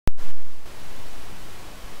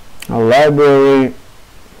Library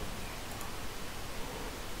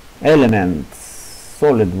elements,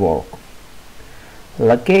 SOLIDWORKS.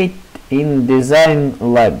 Locate in design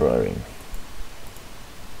library.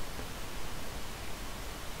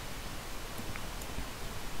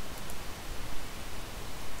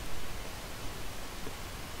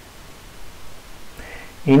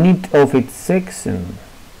 In each of its sections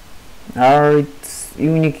are its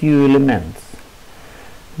unique elements.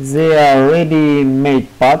 They are ready-made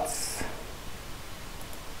paths,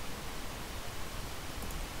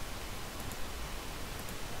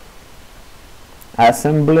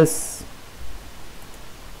 assemblies,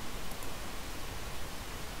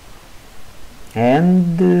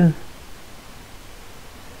 and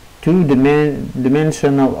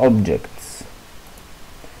two-dimensional objects.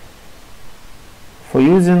 For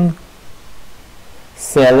using,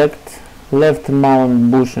 select left mouse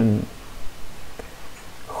button,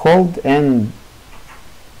 hold and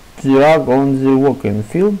drag on the working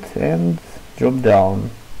field and drop down,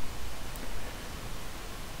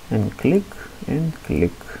 and click and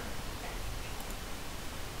click.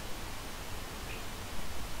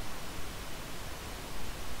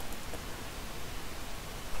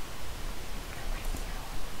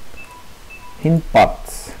 In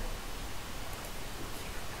parts,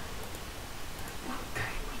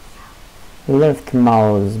 left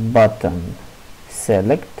mouse button,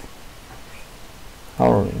 select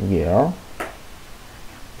our gear,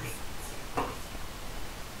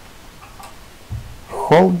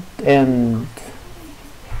 hold and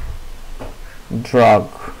drag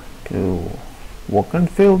to working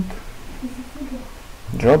field,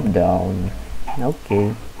 drop down.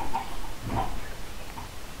 Okay.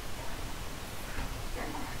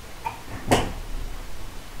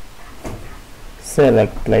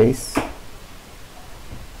 Select place,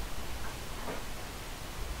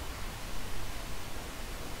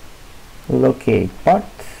 locate part,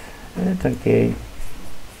 and okay,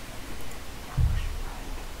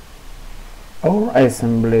 or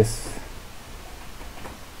assemblies.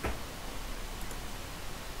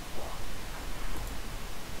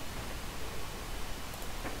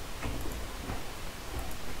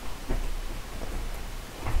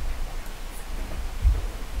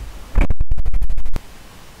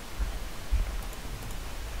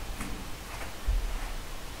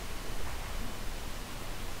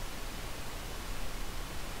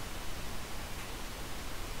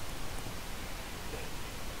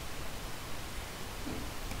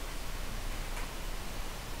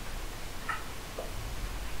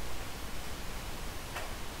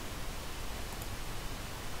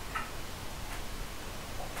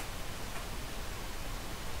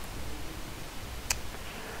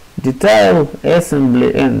 Detail,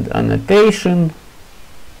 assembly and annotation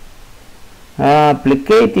are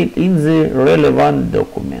applied in the relevant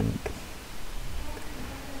document.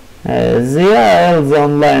 They are the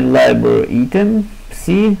online library item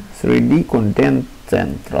C 3D Content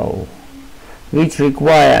Central, which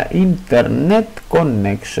require internet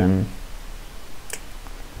connection,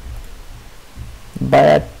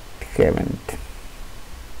 but haven't.